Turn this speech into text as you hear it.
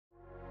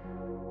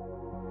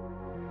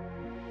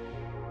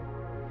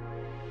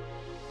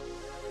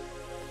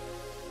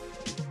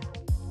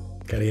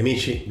Cari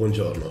amici,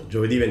 buongiorno.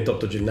 Giovedì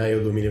 28 gennaio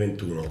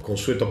 2021,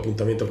 consueto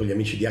appuntamento con gli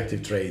amici di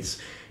ActivTrades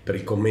per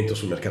il commento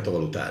sul mercato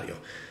valutario.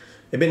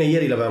 Ebbene,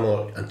 ieri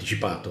l'avevamo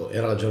anticipato,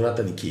 era la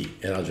giornata di chi?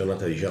 Era la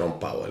giornata di Jerome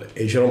Powell.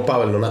 E Jerome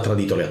Powell non ha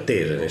tradito le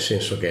attese, nel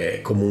senso che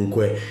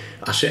comunque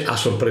ha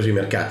sorpreso i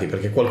mercati,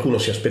 perché qualcuno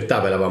si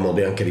aspettava, e l'avevamo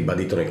anche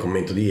ribadito nel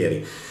commento di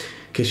ieri,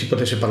 che si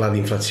potesse parlare di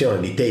inflazione,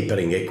 di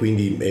tapering e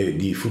quindi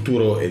di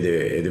futuro ed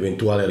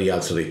eventuale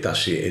rialzo dei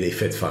tassi e dei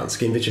Fed Funds,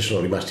 che invece sono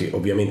rimasti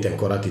ovviamente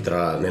ancorati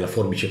nella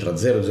forbice tra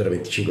 0 e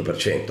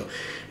 0,25%.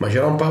 Ma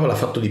Jerome Powell ha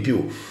fatto di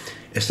più,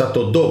 è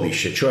stato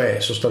dovish, cioè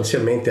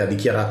sostanzialmente ha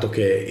dichiarato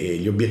che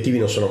gli obiettivi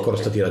non sono ancora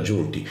stati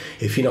raggiunti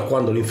e fino a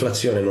quando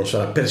l'inflazione non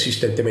sarà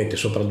persistentemente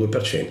sopra il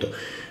 2%,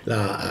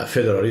 la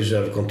Federal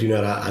Reserve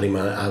continuerà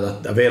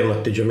ad avere un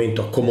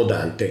atteggiamento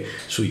accomodante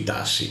sui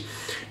tassi.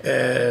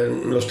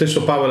 Lo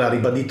stesso Powell ha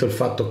ribadito il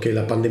fatto che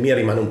la pandemia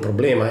rimane un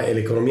problema e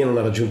l'economia non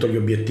ha raggiunto gli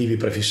obiettivi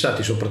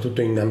prefissati,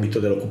 soprattutto in ambito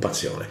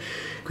dell'occupazione.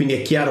 Quindi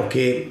è chiaro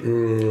che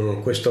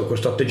questo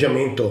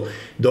atteggiamento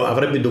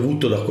avrebbe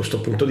dovuto, da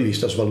questo punto di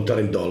vista,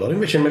 svalutare il dollaro.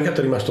 Invece il mercato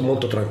è rimasto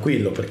molto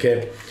tranquillo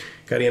perché,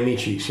 cari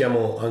amici,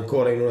 siamo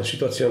ancora in una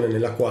situazione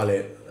nella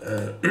quale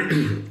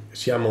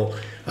siamo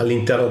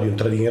all'interno di un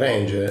trading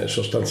range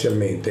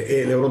sostanzialmente,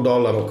 e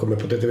l'euro-dollaro, come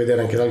potete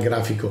vedere anche dal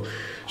grafico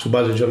su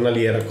base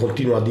giornaliera,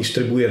 continua a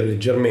distribuire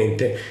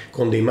leggermente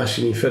con dei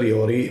massimi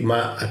inferiori,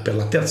 ma per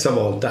la terza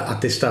volta ha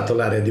testato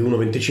l'area di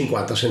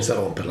 1,2050 senza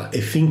romperla, e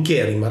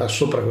finché rimarrà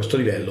sopra questo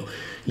livello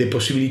le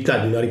possibilità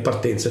di una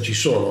ripartenza ci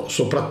sono,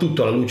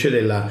 soprattutto alla luce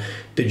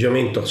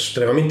dell'atteggiamento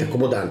estremamente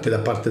accomodante da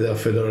parte della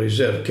Federal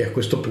Reserve, che a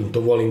questo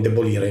punto vuole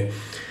indebolire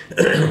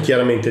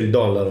chiaramente il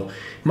dollaro.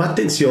 Ma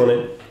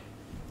attenzione,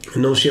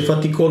 non si è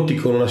fatti i conti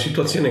con una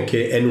situazione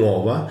che è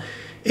nuova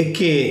e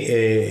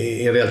che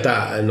in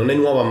realtà non è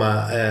nuova,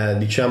 ma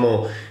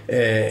diciamo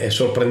è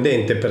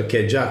sorprendente,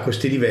 perché già a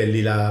questi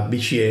livelli la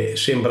BCE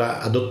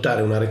sembra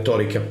adottare una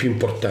retorica più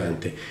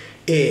importante.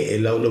 E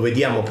lo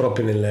vediamo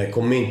proprio nel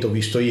commento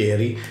visto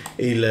ieri.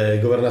 Il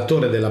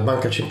governatore della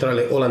banca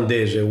centrale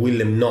olandese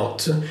Willem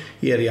Not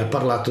ieri ha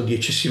parlato di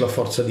eccessiva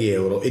forza di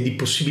euro e di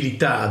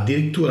possibilità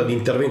addirittura di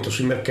intervento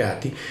sui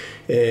mercati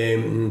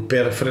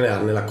per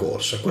frenarne la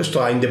corsa.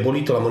 Questo ha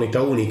indebolito la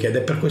moneta unica, ed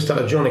è per questa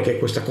ragione che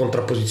questa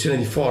contrapposizione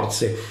di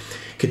forze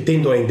che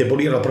tendono a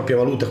indebolire la propria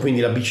valuta, quindi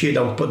la BCE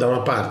da una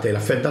parte e la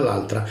Fed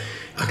dall'altra,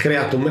 ha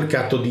creato un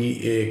mercato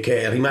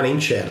che rimane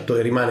incerto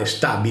e rimane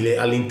stabile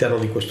all'interno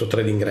di questo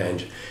trading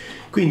range.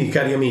 Quindi,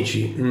 cari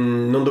amici,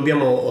 non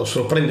dobbiamo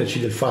sorprenderci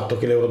del fatto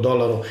che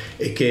l'euro-dollaro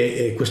e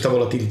che questa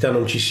volatilità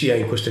non ci sia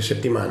in queste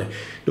settimane.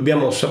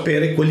 Dobbiamo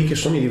sapere quelli che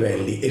sono i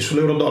livelli, e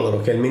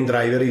sull'euro-dollaro, che è il main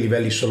driver, i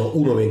livelli sono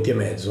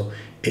 1,20,5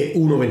 e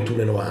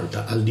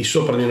 1,2190. Al di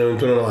sopra di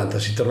 1,2190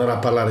 si tornerà a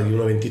parlare di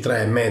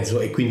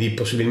 1,23,5 e quindi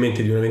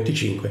possibilmente di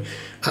 1,25.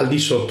 Al di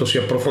sotto si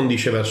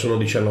approfondisce verso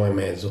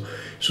 1,19,5.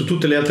 Su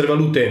tutte le altre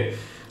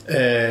valute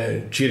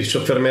ci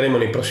soffermeremo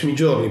nei prossimi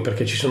giorni,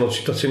 perché ci sono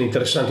situazioni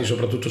interessanti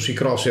soprattutto sui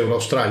cross euro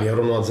Australia,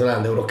 euro Nuova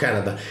Zelanda, euro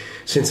Canada,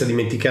 senza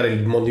dimenticare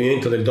il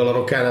movimento del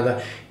dollaro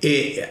Canada,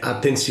 e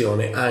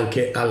attenzione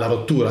anche alla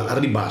rottura al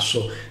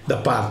ribasso da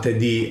parte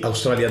di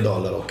Australia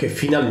dollaro, che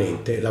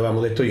finalmente,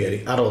 l'avevamo detto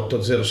ieri, ha rotto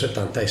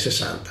 0,70 e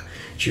 60.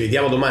 Ci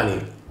vediamo domani,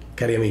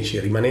 cari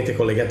amici, rimanete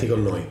collegati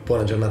con noi.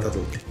 Buona giornata a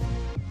tutti.